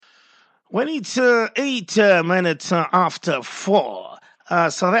When it's 8 minutes after 4,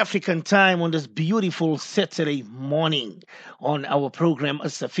 South African time on this beautiful Saturday morning on our program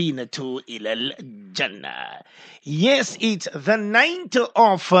Assafinatu Illal Jannah. Yes, it's the 9th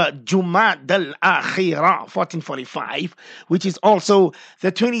of Jannah.Daily 1445, which is also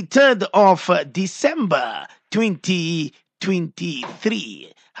the 23rd of December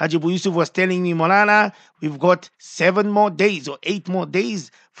 2023. Haji Abu Yusuf was telling me, Moulana, we've got 7 more days or 8 more days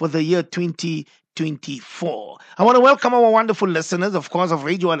for the year 2024. I want to welcome our wonderful listeners, of course, of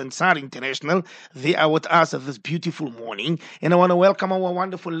Radio Al Ansar International. They are with us this beautiful morning. And I want to welcome our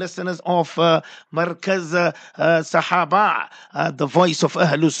wonderful listeners of Markaz Sahaba, the voice of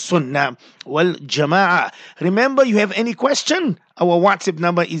Ahlus Sunnah wal Jama'ah. Remember, you have any question? Our WhatsApp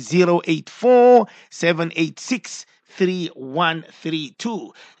number is 084 786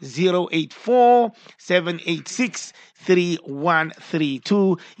 3132 084 786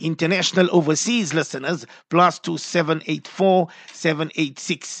 3132. International overseas listeners +2 784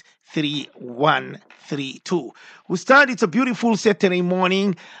 786 3132. We start. It's a beautiful Saturday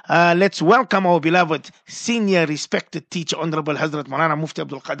morning. Let's welcome our beloved senior respected teacher, Honorable Hazrat Moulana Mufti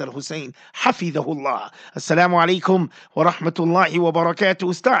Abdul Qadir Hussein Hafidhahullah. Assalamu alaikum wa rahmatullahi wa barakatuh.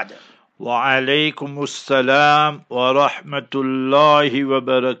 Ustad. وعليكم السلام ورحمة الله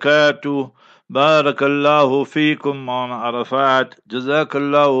وبركاته. بارك الله فيكم on Arafat.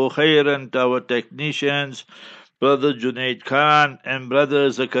 Jazakallahu khairan to our technicians, Brother Junaid Khan and Brother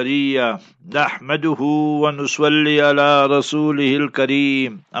Zakaria. نحمده ونصلي على رسوله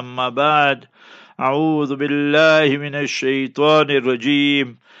الكريم. أما بعد. أعوذ بالله من الشيطان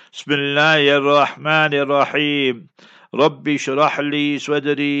الرجيم. بسم الله الرحمن الرحيم. رب اشرح لي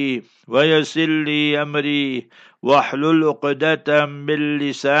صدري ويسر لي أمري واحلل عقدة من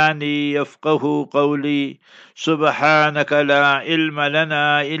لساني يفقه قولي سبحانك لا علم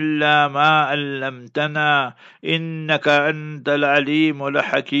لنا إلا ما علمتنا إنك أنت العليم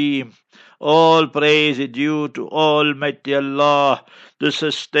الحكيم. All praise is due to Almighty Allah, the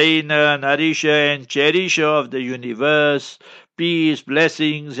sustainer, nourisher and cherisher of the universe. Peace,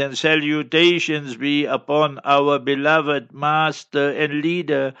 blessings and salutations be upon our beloved master and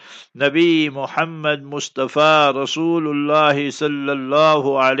leader, Nabi Muhammad Mustafa Rasulullah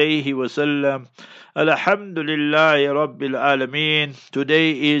sallallahu alayhi wasallam. Alhamdulillah Rabbil Alameen.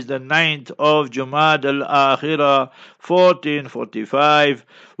 Today is the 9th of Jumad al-Akhirah 1445.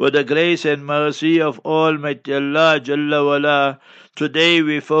 With the grace and mercy of Almighty Allah Jalla wala, today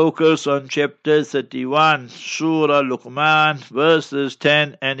we focus on chapter 31, Surah Luqman, verses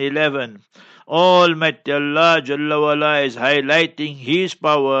 10 and 11. Almighty Allah Jalla wala is highlighting His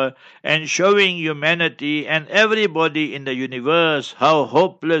power and showing humanity and everybody in the universe how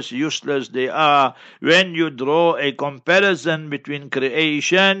hopeless, useless they are when you draw a comparison between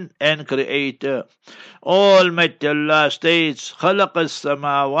creation and creator. Almighty Allah states, خَلَقَ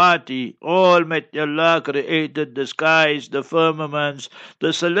السَّمَاوَاتِ. Almighty Allah created the skies, the firmaments,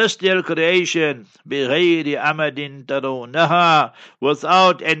 the celestial creation, بِغَيْرِ عَمَدٍ تَرَوْنَهَا.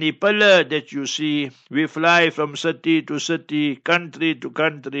 Without any pillar that you see. We fly from city to city, country to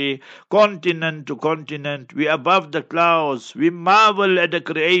country, continent to continent. We above the clouds. We marvel at the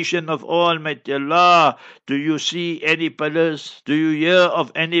creation of Almighty Allah. Do you see any pillars? Do you hear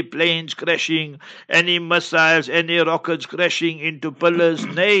of any planes crashing, any missiles, any rockets crashing into pillars?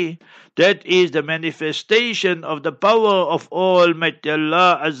 Nay, that is the manifestation of the power of Almighty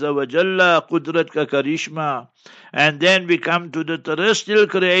Allah Azza wa Jalla, Qudrat ka Karishma. And then we come to the terrestrial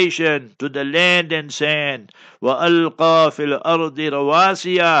creation, to the land and sand. وَأَلْقَى فِي الْأَرْضِ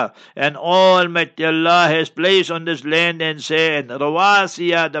رَوَاسِيَا. And Almighty Allah has placed on this land and sand,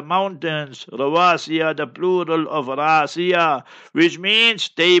 Rawasiya, the mountains, Rawasiya, the plural of Rasiya, which means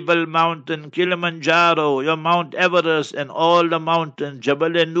stable mountain, Kilimanjaro, your Mount Everest and all the mountains,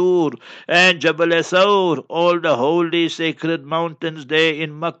 Jabal Nur and Jabal Thawr, all the holy sacred mountains there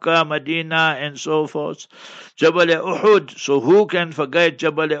in Makkah, Medina and so forth. Jabal Uhud, so who can forget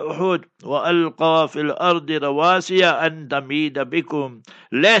Jabal Uhud? وَأَلْقَى فِي الْأَرْضِ رَوَاسِيَ أَن تَمِيدَ بِكُمْ.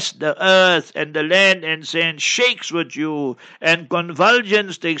 Lest the earth and the land and sand shakes with you, and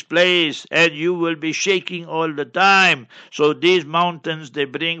convulsions takes place, and you will be shaking all the time. So these mountains, they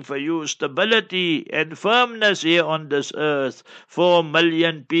bring for you stability and firmness here on this earth. 4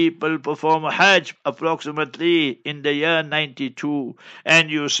 million people perform Hajj approximately in the year 92. And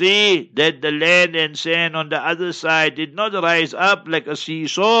you see that the land and sand on the other side did not rise up like a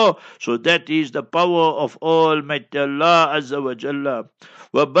seesaw. So that is the power of Almighty Allah Azza wa Jalla.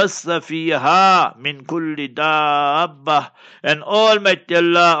 وَبَثَّ فِيهَا مِنْ كُلِّ دَابَّةٍ. And Almighty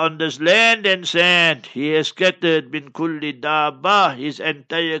Allah on this land and sand, He has scattered min kulli dabba, His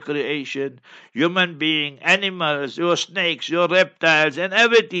entire creation, human being, animals, your snakes, your reptiles, and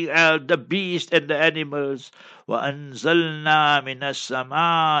everything else, the beasts and the animals. وَأَنزَلْنَا مِنَ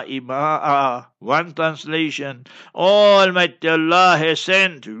السَّمَاءِ مَاءً. One translation, Almighty Allah has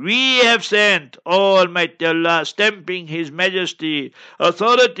sent, we have sent, Almighty Allah stamping His majesty,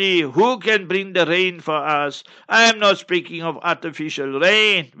 authority, who can bring the rain for us. I am not speaking of artificial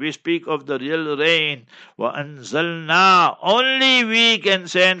rain, we speak of the real rain. وَأَنزَلْنَا, only we can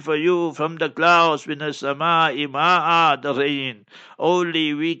send for you from the clouds, مِنَ السَّمَاءِ مَاءً, the rain.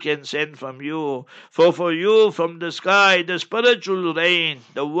 Only we can send from you. For you from the sky, the spiritual rain,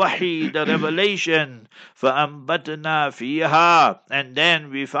 the wahi, the revelation. فَأَنبَتْنَا فِيهَا. And then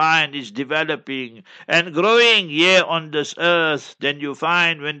we find it's developing and growing here on this earth. Then you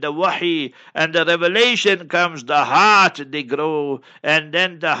find when the wahi and the revelation comes, the heart, they grow. And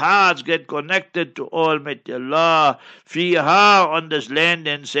then the hearts get connected to Almighty Allah. فِيهَا, on this land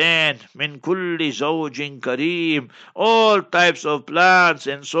and sand. مِنْ كُلِّ زَوْجٍ كَرِيمٍ. All types of plants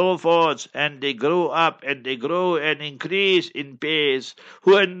and so forth, and they grow up and they grow and increase in pace,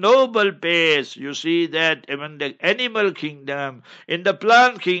 who a noble pace. You see that even the animal kingdom, in the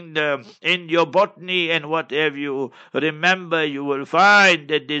plant kingdom, in your botany and what have you, remember you will find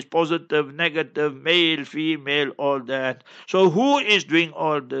that there's positive, negative, male, female, all that. So who is doing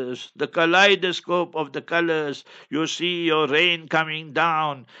all this? The kaleidoscope of the colors. You see your rain coming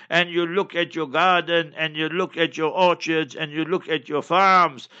down, and you look at your garden, and you look at your orchards, and you look at your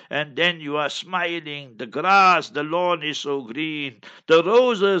farms, and then you are smiling. The grass, the lawn is so green, the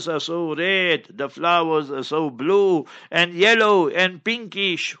roses are so red, the flowers are so blue and yellow and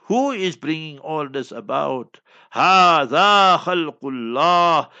pinkish. Who is bringing all this about? هَذَا خَلْقُ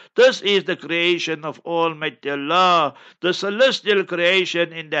اللَّهِ. This is the creation of Almighty Allah, the celestial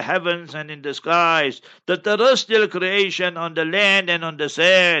creation in the heavens and in the skies, the terrestrial creation on the land and on the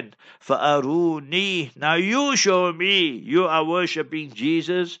sand. فَأَرُونِي. Now you show me. You are worshipping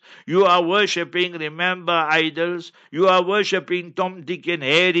Jesus. You are worshipping, remember, idols. You are worshipping Tom, Dick and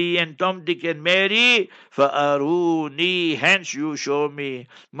Harry and Tom, Dick and Mary. فَأَرُونِي. Hence you show me.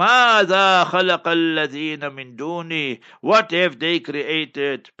 مَاذَا خَلَقَ الَّذِينَ مِن دُونِي. What have they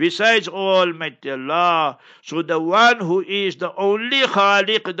created besides Almighty Allah? So the one who is the only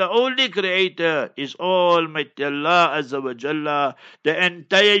Khaliq, the only creator, is Almighty Allah Azza wa Jalla. The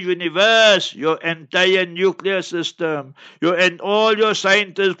entire universe, your entire nuclear system, and all your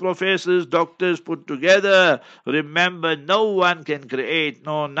scientists, professors, doctors put together. Remember, no one can create,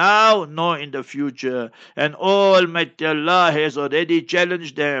 no now, nor in the future. And Almighty Allah has already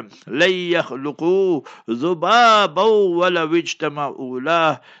challenged them. لَن يَخْلُقُوا ذُبَابًا وَلَوِ اجْتَمَعُوا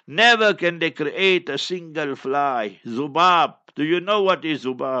لَهُ. Never can they create a single fly. Zubab. Do you know what is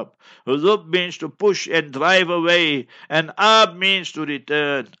zubab? Zub means to push and drive away, and ab means to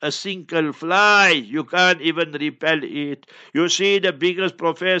return. A single fly, you can't even repel it. You see the biggest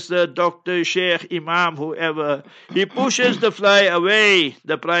professor, doctor, sheikh, imam, whoever, he pushes the fly away,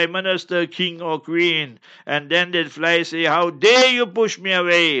 the prime minister, king or queen, and then that fly say, how dare you push me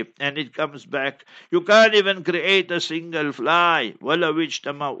away? And it comes back. You can't even create a single fly. وَلَوِ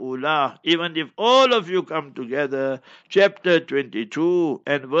اجْتَمَعُوا لَهُ. Even if all of you come together, chapter 22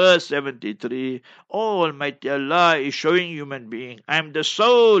 and verse 73, Almighty Allah is showing human being, I'm the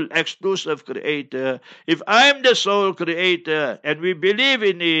sole exclusive creator. If I'm the sole creator and we believe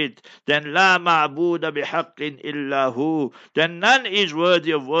in it, then لا معبود بحق إلا هو, then none is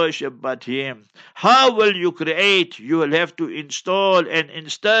worthy of worship but Him. How will you create? You will have to install and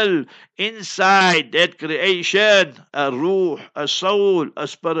instill inside that creation a ruh, a soul, a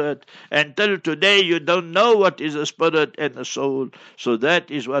spirit. Until today you don't know what is a spirit and a soul. So that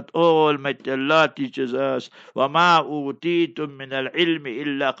is what Almighty Allah teaches us. وَمَا أُوتِيتُم مِّنَ الْعِلْمِ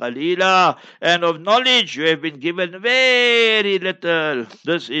إِلَّا قَلِيلًا. And of knowledge you have been given very little.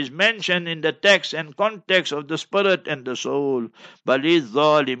 This is mentioned in the text and context of the spirit and the soul. بَلِ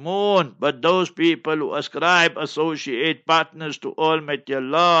الظَّالِمُونَ. But those people who ascribe, associate partners to Almighty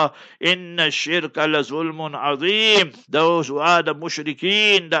Allah, إِنَّ الشِّرْكَ لَظُلْمٌ عَظِيمٌ. Those who are the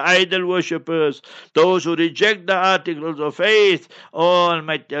mushrikeen, the idol worshippers, those who reject the articles of faith.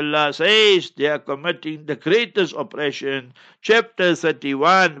 Almighty Allah says they are committing the greatest oppression. Chapter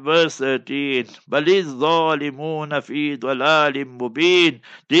 31, verse 13. Baliz zalimuna fi dalalim mubin.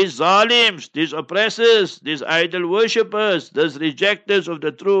 These zalims, these oppressors, these idol worshippers, these rejectors of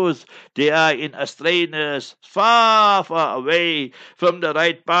the truth, they are in astrayness, far, far away from the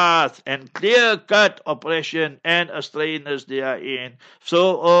right path, and clear-cut oppression and astrayness they are in.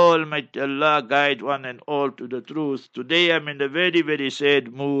 So Almighty Allah guide one and all to the truth. Today I'm in a very, very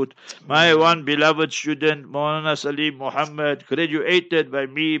sad mood. My one beloved student, Moulana Salim Muhammad, graduated by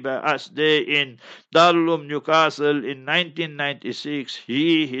me, by us there in Darul Newcastle in 1996.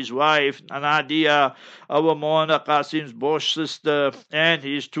 He, his wife, Nadia, our Moulana Qasim's Bosch sister, and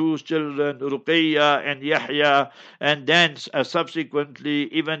his two children, Ruqayya and Yahya, and then subsequently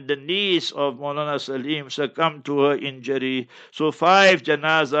even the niece of Moulana Salim succumbed to her injury. So 5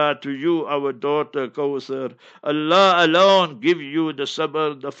 janaza to you, our daughter Kawthar. Allah alone give you the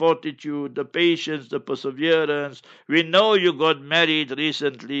sabr, the fortitude, the patience, the perseverance. We know you got married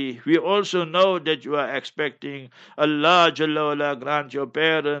recently. We also know that you are expecting. Allah Jalla wala grant your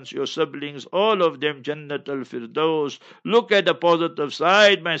parents, your siblings, all of them Jannat al-Firdaus. Look at the positive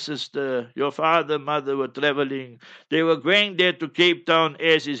side, my sister. Your father, mother were traveling. They were going there to Cape Town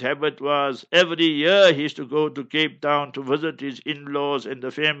as his habit was. Every year he used to go to Cape Town to visit his in-laws and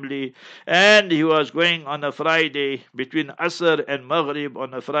the family. And he was going on a Friday, between Asr and Maghrib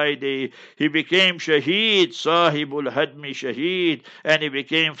on a Friday. He became Shaheed, Sahibul Hadmi Shaheed, and he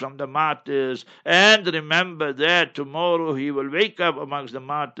became from the martyrs. And remember that tomorrow he will wake up amongst the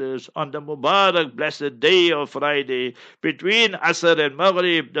martyrs on the Mubarak blessed day of Friday, between Asr and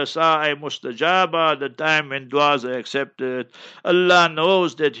Maghrib, the Sa'i Mustajaba, the time when du'as are accepted. Allah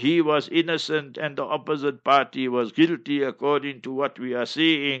knows that he was innocent and the opposite party was guilty according to what we are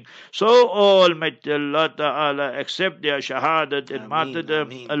seeing. So Almighty Allah Ta'ala accept their shahadat and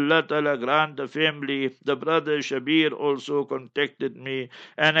martyrdom. Allah Ta'ala grant the family. The brother Shabir also contacted me,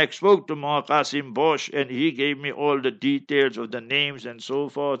 and I spoke to Muhammad Qasim Bosch, and he gave me all the details of the names and so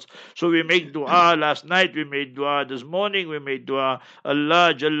forth. So we make dua. Last night we made dua. This morning we made dua.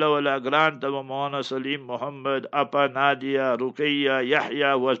 Allah Jalla wala grant our Moulana Salim Muhammad, Appa Nadia, Ruqayya,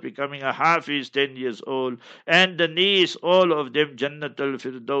 Yahya was becoming a Hafiz, 10 years old, and the niece, all of them Jannat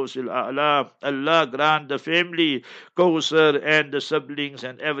al-Firdaus al-A'la. Allah grant the family, Kawthar, and the siblings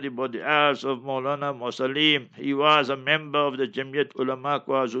and everybody else of Moulana Salim. He was a member of the Jamiyat Ulama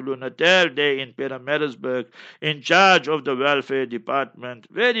KwaZulu Natal there in Paramarisburg, in charge of the welfare department.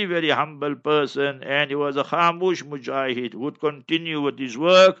 Very, very humble person, and he was a khamush mujahid, would continue with his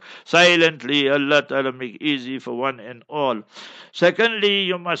work silently. Allah Ta'ala make easy for one and all. Secondly,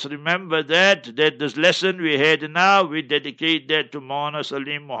 you must remember that this lesson we had now, we dedicate that to Moulana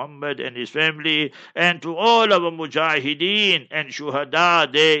Salim Muhammad and his family, and to all our mujahideen and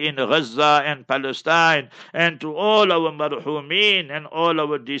shuhada there in Gaza and Palestine, and to all our marhumeen and all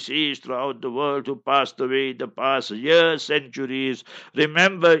our deceased throughout the world who passed away the past years, centuries.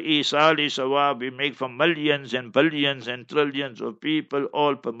 Remember, Isali Sawab we make for millions and billions and trillions of people,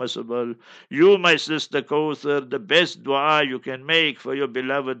 all permissible. You, my sister Kawthar, the best dua you can make for your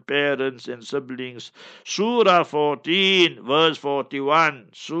beloved parents and siblings. Surah 14, verse 41.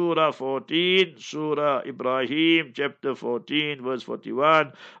 Surah 14, Surah Ibrahim, chapter 14, verse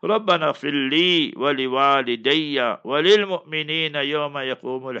 41. رَبَّنَا اغْفِرْ لِي وَلِوَالِدَيَّ وَلِلْمُؤْمِنِينَ يَوْمَ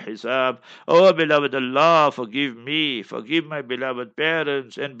يَقُومُ الْحِسَابِ. Oh, beloved Allah, forgive me, forgive my beloved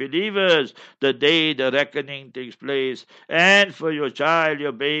parents and believers the day the reckoning takes place. And for your child,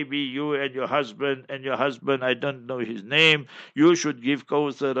 your baby, you and your husband, I don't know his name, you should give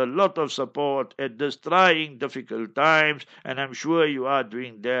Kawthar a lot of support at this trying, difficult times, and I'm sure you are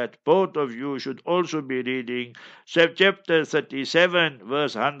doing that. Both of you should also be reading chapter 37,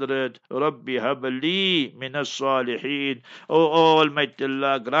 verse 100. Rabbi habali minas salihin. O Almighty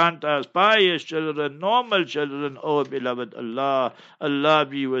Allah, grant us pious children, normal children, O beloved Allah. Allah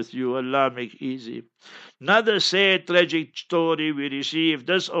be with you. Allah make easy. Another sad, tragic story we received.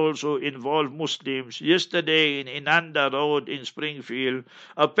 This also involved Muslims. Yesterday in Inanda Road in Springfield,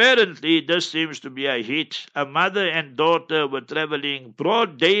 apparently this seems to be a hit. A mother and daughter were traveling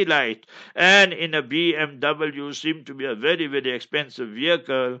broad daylight, and in a BMW, seemed to be a very, very expensive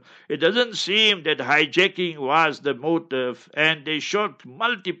vehicle. It doesn't seem that hijacking was the motive, and they shot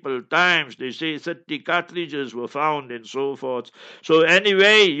multiple times. They say 30 cartridges were found and so forth. So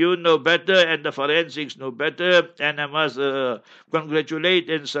anyway, you know better, and the forensics know know better. And I must congratulate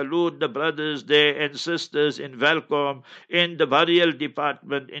and salute the brothers there and sisters in Welcome in the burial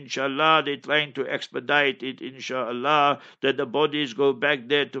department. Inshallah, they're trying to expedite it, inshallah, that the bodies go back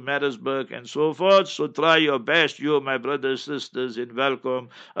there to Marisburg and so forth. So try your best, you, my brothers, sisters in Welcome.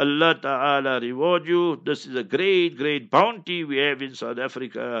 Allah Ta'ala reward you. This is a great, great bounty we have in South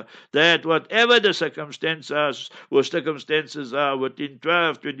Africa, that whatever the circumstances are, within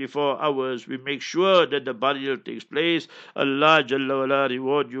 12, 24 hours, we make sure that the burial takes place. Allah Jalla wala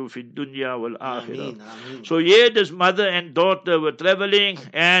reward you fi dunya wal akhirah. So here this mother and daughter were traveling,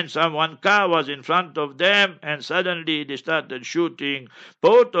 and one car was in front of them, and suddenly they started shooting.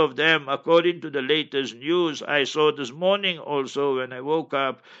 Both of them, according to the latest news I saw this morning also when I woke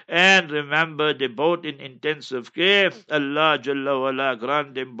up, and remember they both in intensive care. Allah Jalla wala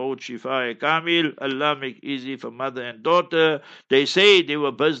grant them both shifa kamil. Allah make easy for mother and daughter. They say they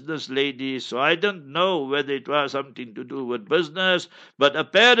were business ladies, so I don't know whether it was something to do with business, but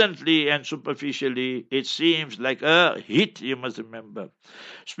apparently and superficially it seems like a hit, you must remember.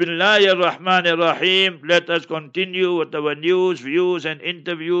 Bismillahir Rahmanir Rahim. Let us continue with our news, views and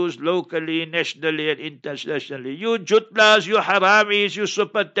interviews locally, nationally and internationally. You jutlas, you haramis, you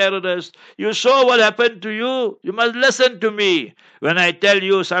super terrorists, you saw what happened to you. You must listen to me. When I tell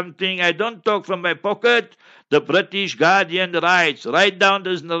you something, I don't talk from my pocket. The British Guardian writes, write down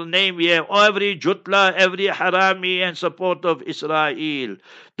this name here, every jutla, every harami and support of Israel.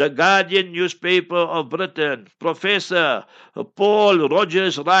 The Guardian newspaper of Britain, Professor Paul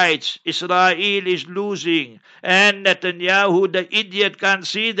Rogers writes, Israel is losing, and Netanyahu, the idiot, can't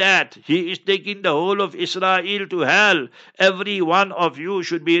see that. He is taking the whole of Israel to hell. Every one of you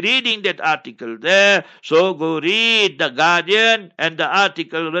should be reading that article there. So go read the Guardian and the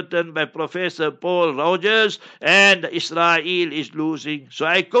article written by Professor Paul Rogers, and Israel is losing. So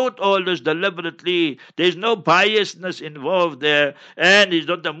I quote all this deliberately. There's no biasness involved there, and he's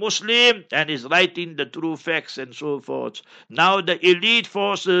not a Muslim, and he's writing the true facts and so forth. Now the elite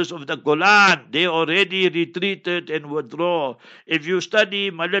forces of the Golan, they already retreated and withdraw. If you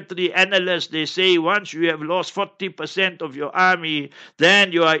study military analysts, they say once you have lost 40% of your army,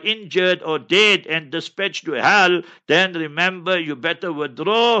 then you are injured or dead and dispatched to hell. Then remember, you better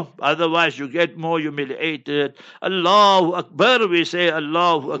withdraw, otherwise you get more humiliated. Allahu Akbar, we say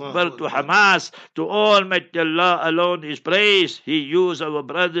Allahu Akbar to Hamas. To Almighty Allah alone is praise. He used our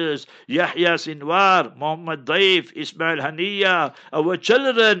brothers Yahya Sinwar, Muhammad Daif, Ismail Haniya, our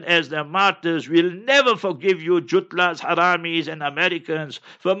children as their martyrs. We'll never forgive you Jutlas, Haramis and Americans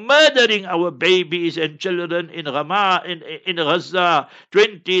for murdering our babies and children in Gaza,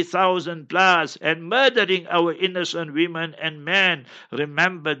 20,000 plus, and murdering our innocent women and men.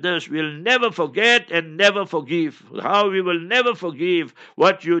 Remember this, we'll never forget and never forgive. How we will never forgive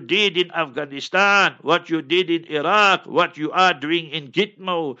what you did in Afghanistan, what you did in Iraq, what you are doing in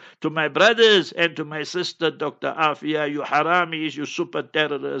Gitmo. To my brothers and to my sister Dr. Afia, you haramis, you super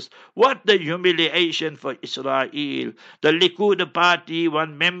terrorists, what the humiliation for Israel. The Likud party,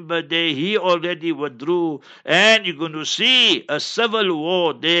 one member there, he already withdrew, and you're going to see a civil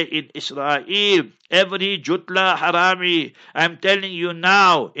war there in Israel. Every Jutla Harami, I'm telling you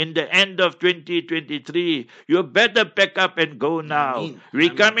now, in the end of 2023, you better pack up and go now.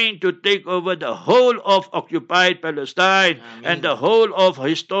 We're coming to take over the whole of occupied Palestine and the whole of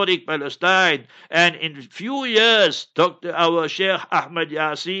historic Palestine. And in few years, our Sheikh Ahmad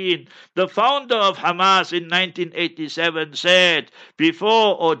Yassin, the founder of Hamas in 1987, said,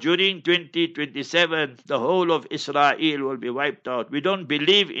 before or during 2027, the whole of Israel will be wiped out. We don't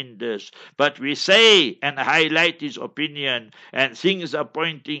believe in this, but we say and highlight his opinion, and things are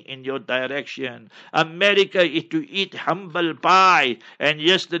pointing in your direction. America is to eat humble pie, and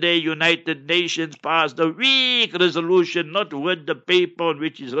yesterday United Nations passed a weak resolution, not with the paper on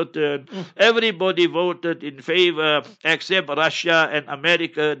which is written. Everybody voted in favor except Russia and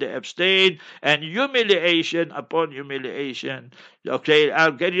America. They abstained, and humiliation upon humiliation. Okay,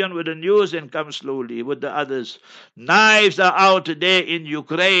 I'll get on with the news and come slowly with the others. Knives are out today in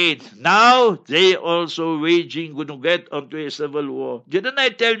Ukraine. Now they also waging, going to get onto a civil war. Didn't I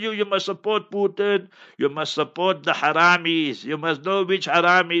tell you, you must support Putin? You must support the haramis. You must know which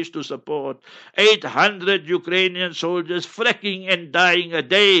haramis to support. 800 Ukrainian soldiers fracking and dying a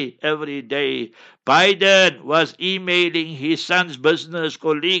day, every day. Biden was emailing his son's business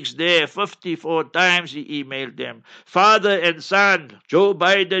colleagues there 54 times. He emailed them. Father and son, Joe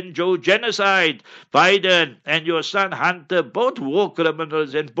Biden, Joe genocide. Biden and your son Hunter, both war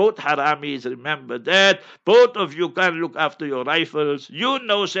criminals and both haramis. Remember that. Both of you can't look after your rifles. You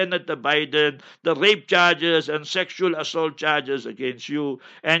know, Senator Biden, the rape charges and sexual assault charges against you,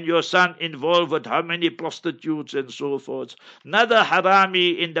 and your son involved with how many prostitutes and so forth. Another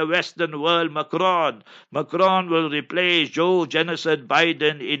harami in the Western world, Macron. Macron will replace Joe Genocide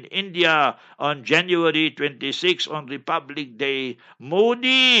Biden in India on January 26 on Republic Day.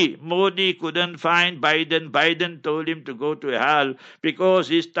 Modi couldn't find Biden. Biden told him to go to hell because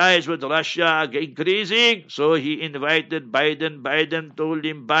his ties with Russia are increasing. So he invited Biden. Biden told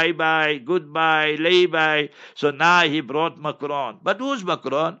him bye-bye, goodbye, lay-bye. So now he brought Macron. But who's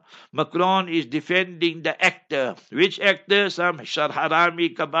Macron? Macron is defending the actor. Which actor? Some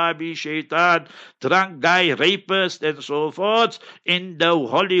harami, kababi, shaitan, drunk guy, rapist, and so forth in the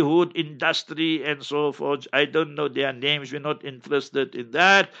Hollywood industry and so forth. I don't know their names. We're not interested in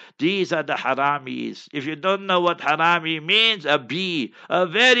that. These are the haramis. If you don't know what harami means, a B, a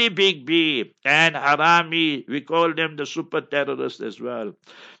very big B. And harami, we call them the super terrorists as well.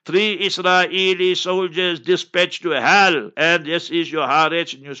 3 Israeli soldiers dispatched to hell. And this is your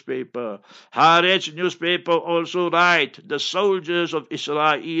Haaretz newspaper. Haaretz newspaper also write, the soldiers of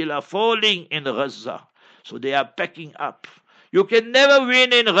Israel are falling in Gaza. So they are packing up. You can never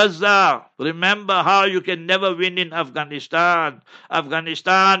win in Gaza. Remember how you can never win in Afghanistan.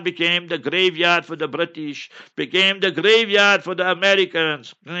 Afghanistan became the graveyard for the British, became the graveyard for the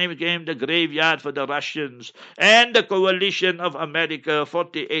Americans, became the graveyard for the Russians, and the coalition of America,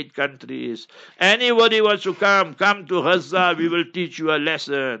 48 countries. Anybody wants to come to Gaza, we will teach you a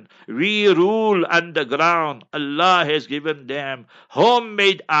lesson. We rule underground. Allah has given them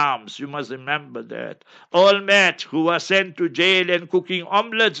homemade arms. You must remember that. Olmert, who was sent to jail and cooking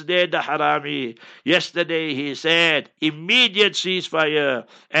omelets there, the harami. Yesterday he said, immediate ceasefire.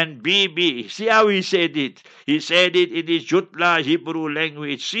 And Bibi, see how he said it? He said it in his Jutla Hebrew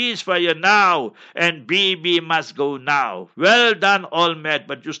language. Ceasefire now, and Bibi must go now. Well done, Olmert,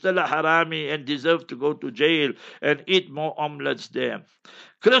 but you're still a harami and deserve to go to jail and eat more omelets there.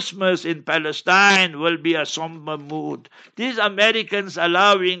 Christmas in Palestine will be a somber mood. These Americans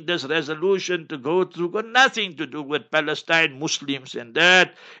allowing this resolution to go through got nothing to do with Palestine Muslims and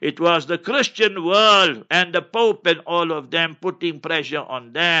that. It was the Christian world and the Pope and all of them putting pressure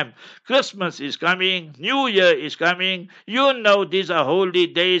on them. Christmas is coming. New Year is coming. You know these are holy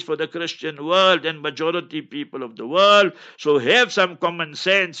days for the Christian world and majority people of the world. So have some common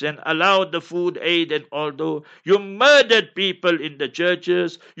sense and allow the food aid. And although you murdered people in the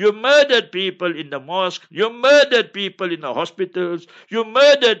churches, you murdered people in the mosque, you murdered people in the hospitals, you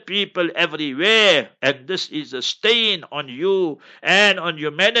murdered people everywhere. And this is a stain on you and on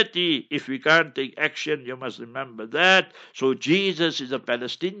humanity. If we can't take action, you must remember that. So Jesus is a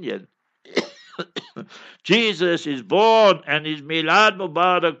Palestinian. Jesus is born and his Milad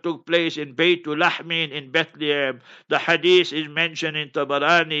Mubarak took place in Baytul Lahmin in Bethlehem. The hadith is mentioned in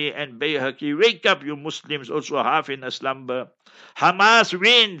Tabarani and Bayhaqi. Wake up, you Muslims, also half in a slumber. Hamas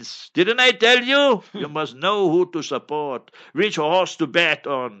wins. Didn't I tell you? You must know who to support, which horse to bet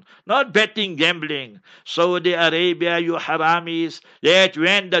on. Not betting gambling. Saudi Arabia, you haramis, that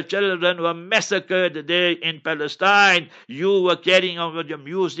when the children were massacred there in Palestine, you were carrying on with your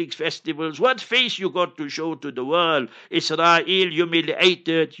music festivals. What face you got to show to the world? Israel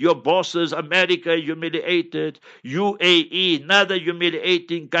humiliated, your bosses, America humiliated, UAE, another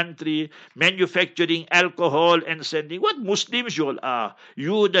humiliating country, manufacturing alcohol and sending. What Muslims you all are?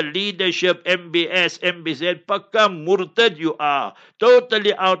 You, the leadership, MBS, MBZ, Pakka Murtad you are.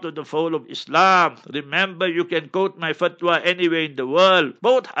 Totally out of the fold of Islam. Remember, you can quote my fatwa anywhere in the world.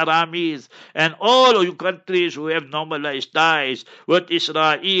 Both haramis and all of you countries who have normalized ties with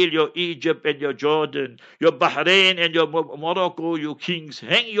Israel, your Egypt and your Jordan, your Bahrain and your Morocco, you kings,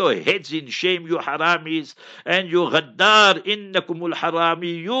 hang your heads in shame, you haramis, and you ghaddar, innakumul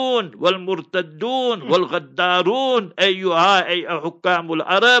haramiyun, wal murtaddun, wal ghaddarun, ayyuha, ay hukamul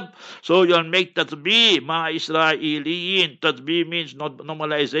Arab. So you'll make tatbih, ma Israeliyin. Tatbih means not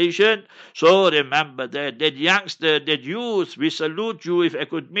normalization. So remember that youngster, that youth, we salute you. If I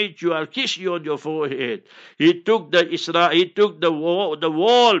could meet you, I'll kiss you on your forehead. He took the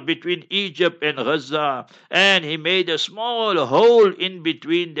wall between Egypt Egypt and Gaza, and he made a small hole in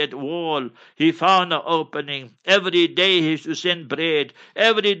between that wall. He found an opening. Every day he used to send bread.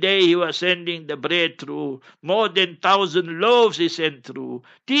 Every day he was sending the bread through. More than 1,000 loaves he sent through.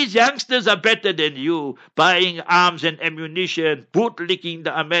 These youngsters are better than you, buying arms and ammunition, bootlicking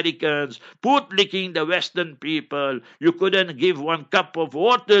the Americans, bootlicking the Western people. You couldn't give one cup of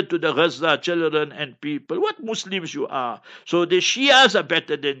water to the Gaza children and people. What Muslims you are. So the Shias are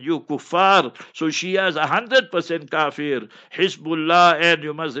better than you, kuffar. So Shias 100% kafir. Hizbullah, and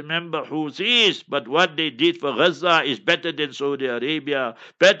you must remember Houthis. But what they did for Gaza is better than Saudi Arabia,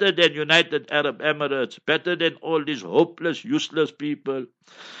 better than United Arab Emirates, better than all these hopeless, useless people.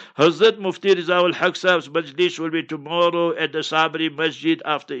 Hazrat Mufti Rizawul Haq Sahib's Majlis will be tomorrow at the Sabri Masjid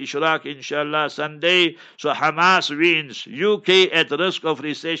after Ishraq, inshallah, Sunday. So Hamas wins. UK at risk of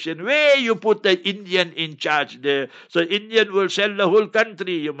recession. Where you put the Indian in charge there? So Indian will sell the whole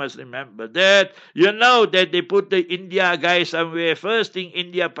country. You must remember that. You know that they put the India guy somewhere. First thing,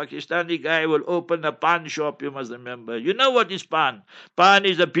 India Pakistani guy will open a pan shop. You must remember. You know what is pan? Pan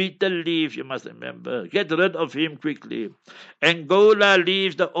is a betel leaf. You must remember. Get rid of him quickly. Angola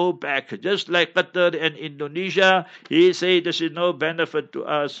leaves the OPEC, just like Qatar and Indonesia. He said this is no benefit to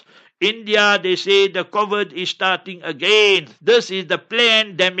us. India, they say the COVID is starting again. This is the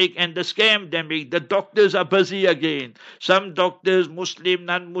pandemic and the scamdemic. The doctors are busy again. Some doctors, Muslim,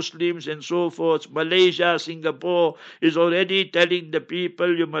 non-Muslims and so forth. Malaysia, Singapore is already telling the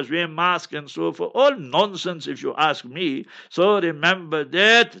people you must wear masks and so forth. All nonsense if you ask me. So remember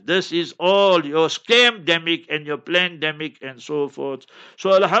that this is all your scamdemic and your pandemic and so forth.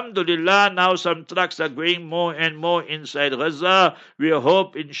 So Alhamdulillah, now some trucks are going more and more inside Gaza. We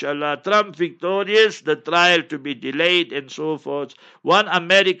hope inshallah Trump victorious, the trial to be delayed and so forth. One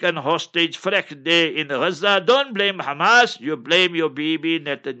American hostage fracked there in Gaza. Don't blame Hamas, you blame your Bibi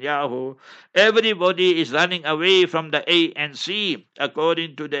Netanyahu. Everybody is running away from the ANC,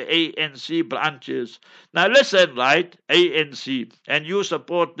 according to the ANC branches. Now listen, right, ANC, and you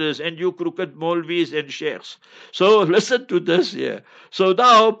supporters, and you crooked Molvis and sheikhs. So listen to this here. So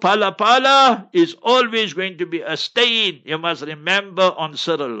now Pala Pala is always going to be a stain, you must remember, on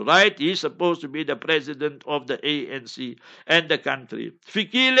Cyril, right? He's supposed to be the president of the ANC and the country.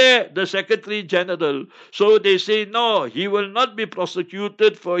 Fikile, the Secretary General. So they say, no, he will not be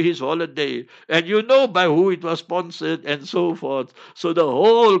prosecuted for his holiday. And you know by who it was sponsored and so forth. So the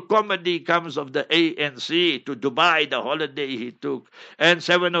whole comedy comes of the ANC to Dubai, the holiday he took. And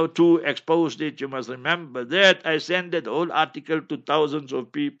 702 exposed it, you must remember that. I sent that whole article to thousands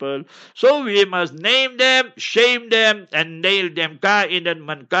of people. So we must name them, shame them, and nail them. Ka'in and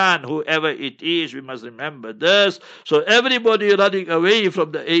Mankan, whoever it is, we must remember this. So everybody running away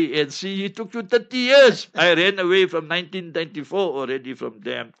from the ANC, it took you 30 years. I ran away from 1994 already from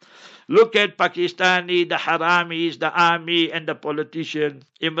them. Look at Pakistani, the haramis, the army, and the politician.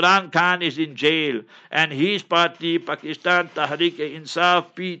 Imran Khan is in jail, and his party, Pakistan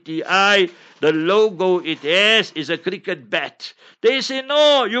Tehreek-e-Insaf, PTI, the logo it has is a cricket bat. They say,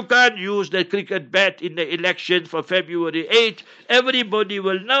 no, you can't use the cricket bat in the election for February 8. Everybody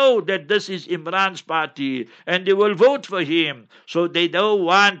will know that this is Imran's party, and they will vote for him. So they don't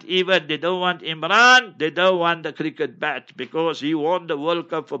want Imran, they don't want the cricket bat, because he won the World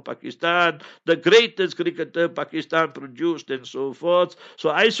Cup for Pakistan, the greatest cricketer Pakistan produced and so forth.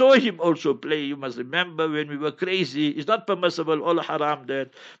 So I saw him also play. You must remember when we were crazy. It's not permissible, all haram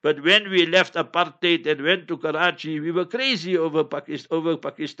that. But when we left apartheid and went to Karachi, we were crazy over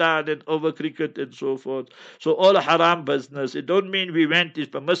Pakistan and over cricket and so forth. So all haram business. It don't mean we went, it's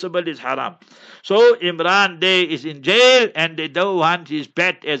permissible, it's haram. So Imran Day is in jail and they don't want his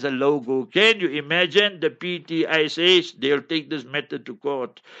bat as a logo. Can you imagine? The PTI says they'll take this matter to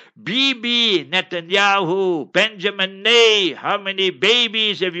court. Bibi Netanyahu, Benjamin Ney, how many babies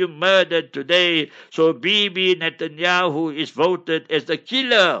have you murdered today? So Bibi Netanyahu is voted as the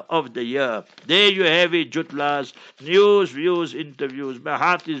killer of the year. There you have it, Jutlas. News, views, interviews. My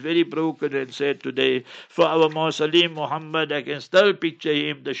heart is very broken and sad today. For our Mausalim Muhammad, I can still picture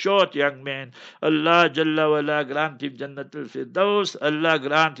him, the short young man. Allah Jalla wala grant him Jannatul Firdaus. Allah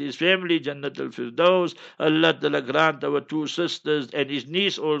grant his family Jannatul Firdaus. Allah Ta'ala grant our two sisters and his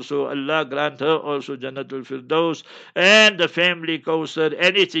niece also. Allah grant her also Jannatul Firdaus. And the family Kausar.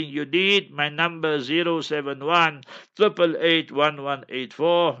 Anything you need, my number 071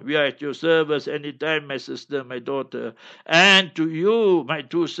 888-1184. We are at your service anytime, my sister, my daughter. And to you, my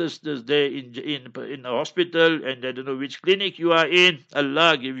two sisters there in the hospital, and I don't know which clinic you are in,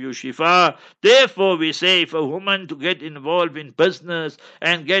 Allah give you shifa. Therefore, we say if a woman to get involved in business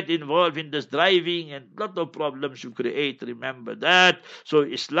and get involved in this driving and lot of problems you create, remember that. So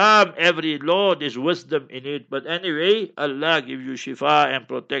Islam, every law, there's wisdom in it. But anyway, Allah give you shifa and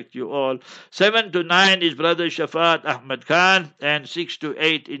protect you all. 7 to 9 is Brother Shafat Ahmad Khan, and 6 to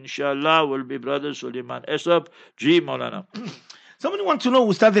 8, inshallah, will be Brother Suleiman Esop. Ji Moulana. Somebody wants to know,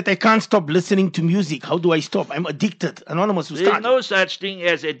 Ustad, that I can't stop listening to music. How do I stop? I'm addicted. Anonymous Ustad. There's no such thing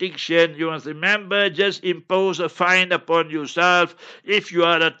as addiction. You must remember, just impose a fine upon yourself. If you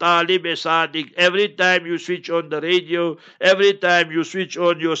are a Talib, a Sadiq, every time you switch on the radio, every time you switch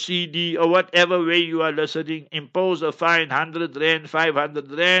on your CD or whatever way you are listening, impose a fine, 100 rand,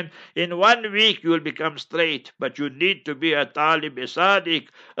 500 rand. In 1 week, you will become straight. But you need to be a Talib, a Sadiq,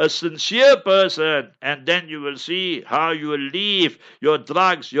 a sincere person, and then you will see how you will leave your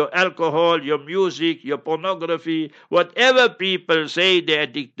drugs, your alcohol, your music, your pornography, whatever people say they're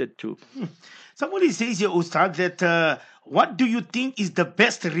addicted to. Somebody says here, Ustad, that what do you think is the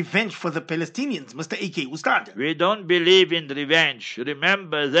best revenge for the Palestinians, Mr. A.K. Ustad? We don't believe in revenge.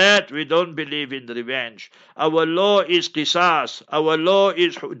 Remember that, we don't believe in revenge. Our law is qisas. Our law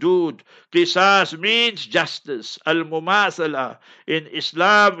is hudud. Qisas means justice. Al-mumathala. In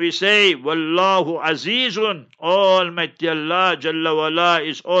Islam we say, Wallahu azizun. Almighty Allah Jalla wala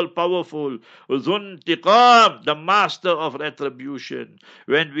is all powerful. Dhuntiqam, the master of retribution.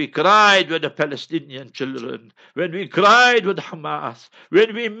 When we cried with the Palestinian children, when we cried with Hamas,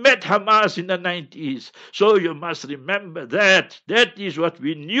 when we met Hamas in the 90s. So you must remember that. That is what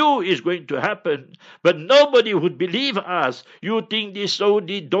we knew is going to happen. But nobody would believe us. You think these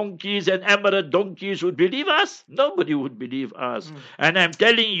Saudi donkeys and Emirate donkeys would believe us? Nobody would believe us. And I'm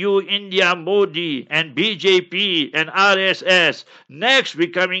telling you, India, Modi and BJP and RSS, next we're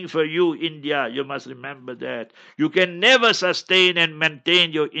coming for you, India. You must remember that. You can never sustain and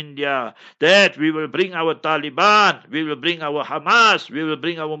maintain your India. That we will bring our Taliban, we will bring our Hamas, we will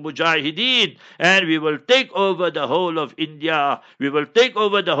bring our Mujahideen, and we will take over the whole of India. We will take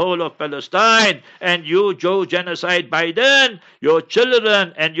over the whole of Palestine. And you, Joe Genocide Biden, your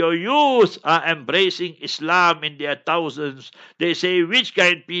children and your youth are embracing Islam in their thousands. They say, which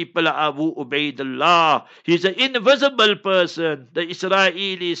kind of people are Abu Ubaidullah? He's an invisible person. The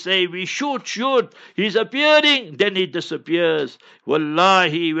Israelis say, we shoot. He's appearing, then he disappears.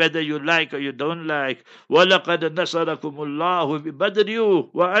 Wallahi, whether you like or you don't like. وَلَقَدْ نَصَرَكُمُ اللَّهُ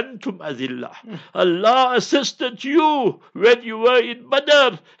بِبَدْرِ وَأَنْتُمْ أَذِلَّةٌ. Allah assisted you when you were in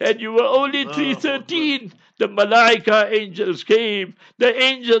Badr and you were only 313. The Malaika angels came. The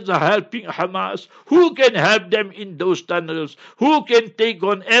angels are helping Hamas. Who can help them in those tunnels? Who can take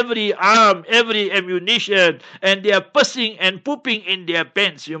on every arm, every ammunition? And they are pissing and pooping in their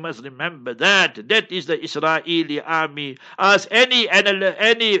pants. You must remember that. That is the Israeli army. As any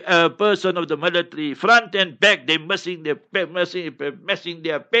person of the military, front and back, they're messing their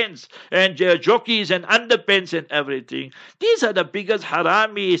pants and their jockeys and underpants and everything. These are the biggest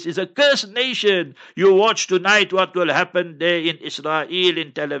haramis. It's a cursed nation. You watch tonight what will happen there in Israel,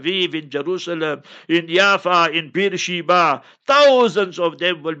 in Tel Aviv, in Jerusalem, in Jaffa, in Beersheba. Thousands of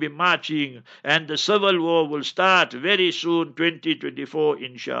them will be marching, and the civil war will start very soon, 2024,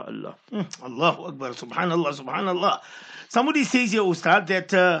 inshallah. Allahu Akbar, subhanallah, subhanallah. Somebody says here, Ustad,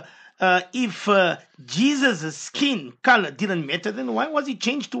 that if Jesus' skin color didn't matter, then why was he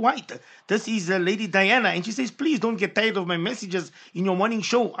changed to white? This is Lady Diana, and she says, please don't get tired of my messages in your morning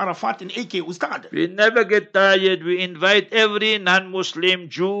show, Arafat and A.K. Ustad. We never get tired. We invite every non-Muslim,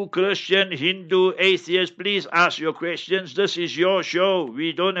 Jew, Christian, Hindu, atheist, please ask your questions. This is your show.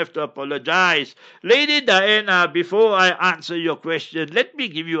 We don't have to apologize. Lady Diana, before I answer your question, let me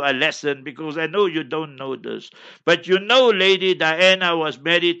give you a lesson, because I know you don't know this. But you know Lady Diana was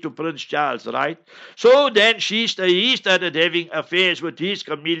married to Prince Charles, right? So then he started having affairs with his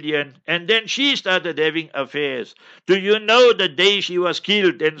chameleon, and then she started having affairs. Do you know the day she was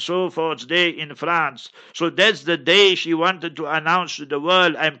killed and so forth there in France? So that's the day she wanted to announce to the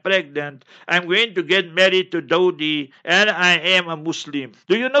world, I'm pregnant, I'm going to get married to Dodi, and I am a Muslim.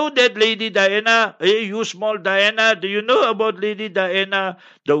 Do you know that, Lady Diana? Hey, you small Diana, do you know about Lady Diana?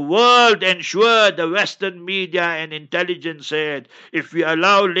 The world ensured, the Western media and intelligence said, if we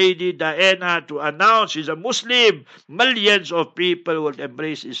allow Lady Lady Diana to announce she's a Muslim, millions of people will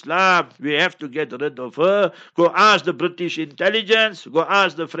embrace Islam. We have to get rid of her. Go ask the British intelligence, go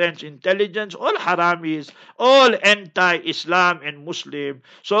ask the French intelligence, all haramis, all anti-Islam and Muslim.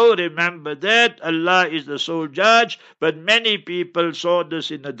 So remember that Allah is the sole judge, but many people saw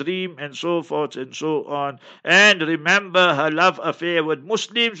this in a dream and so forth and so on. And remember, her love affair with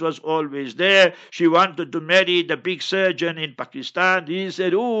Muslims was always there. She wanted to marry the big surgeon in Pakistan. He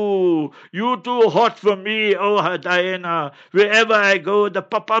said, "Ooh, you too hot for me, oh Diana. Wherever I go, the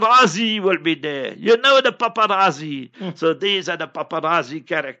paparazzi will be there." You know the paparazzi. So these are the paparazzi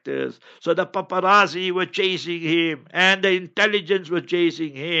characters. So the paparazzi were chasing him, and the intelligence were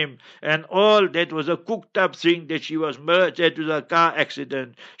chasing him, and all that was a cooked up thing that she was murdered. It was a car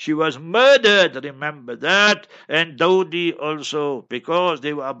accident. She was murdered, remember that. And Dodi also, because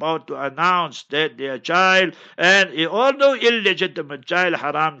they were about to announce that their child, and although illegitimate child,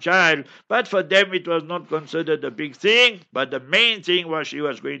 haram child, but for them it was not considered a big thing. But the main thing was she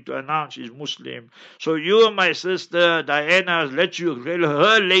was going to announce she's Muslim. So you, my sister Diana, let you,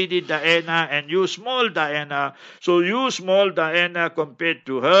 her Lady Diana, and you small Diana. So you small Diana compared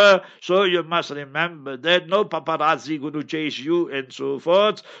to her. So you must remember that no paparazzi going to chase you and so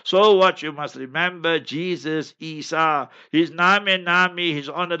forth. So what you must remember, Jesus, Isa, his Nami, his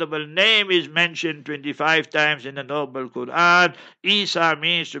honorable name is mentioned 25 times in the Noble Quran. Isa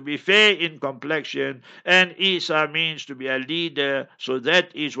means to be fair in complexion, and Isa means to be a leader. So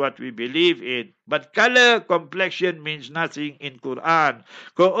that is what we believe in. But color, complexion means nothing in Quran.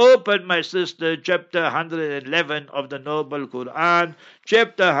 Go open, my sister, chapter 111 of the Noble Quran.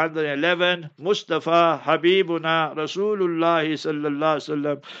 Chapter 111, Mustafa, Habibuna, Rasulullah sallallahu alaihi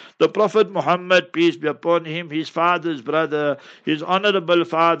wasallam, the Prophet Muhammad, peace be upon him, his father's brother, his honorable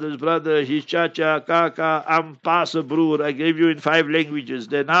father's brother, his chacha, kaka, pasa, broor. I gave you in 5 languages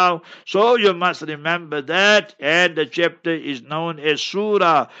there now. So you must remember that. And the chapter is known as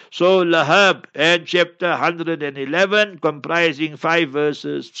Surah. So Lahab, and chapter 111, comprising 5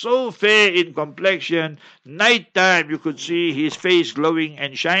 verses. So fair in complexion, night time you could see his face glowing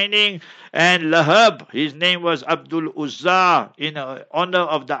and shining. And Lahab, his name was Abdul Uzza, in honor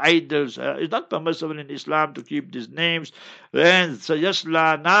of the idols. It's not permissible in Islam to keep these names. And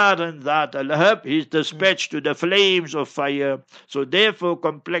Sayasla Naran Zat Lahab, he's dispatched to the flames of fire. So therefore,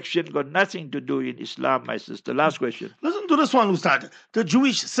 complexion got nothing to do in Islam, my sister. Last question. Listen to this one, Ustad. The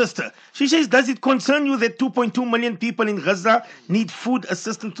Jewish sister. She says, does it concern you that 2.2 million people in Gaza need food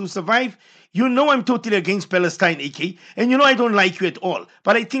assistance to survive? You know I'm totally against Palestine, AK, and you know I don't like you at all.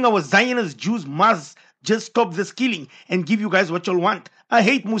 But I think our Zionist Jews must just stop this killing and give you guys what you'll want. I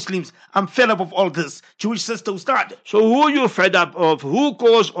hate Muslims. I'm fed up of all this. Jewish sister, Ustad. So who you fed up of? Who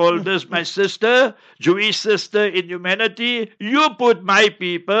caused all this, my sister? Jewish sister in humanity? You put my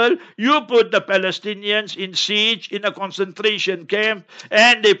people, you put the Palestinians in siege, in a concentration camp,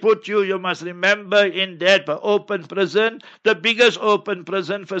 and they put you, you must remember, in that open prison, the biggest open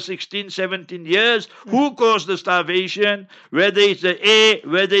prison for 16, 17 years. Who caused the starvation? Whether it's the air,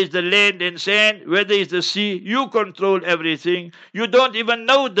 whether it's the land and sand, whether it's the sea, you control everything. You don't even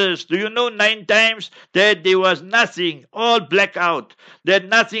know this. Do you know 9 times that there was nothing, all blackout, that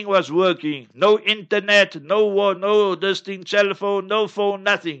nothing was working, no internet, no war, no this thing, cell phone, no phone,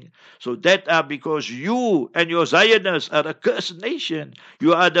 nothing. So that are because you and your Zionists are a cursed nation.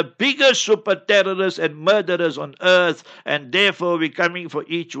 You are the biggest super terrorists and murderers on earth, and therefore we're coming for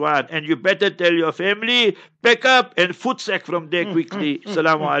each one. And you better tell your family, pack up and footsack from there quickly.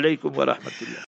 Assalamu alaikum wa rahmatullah.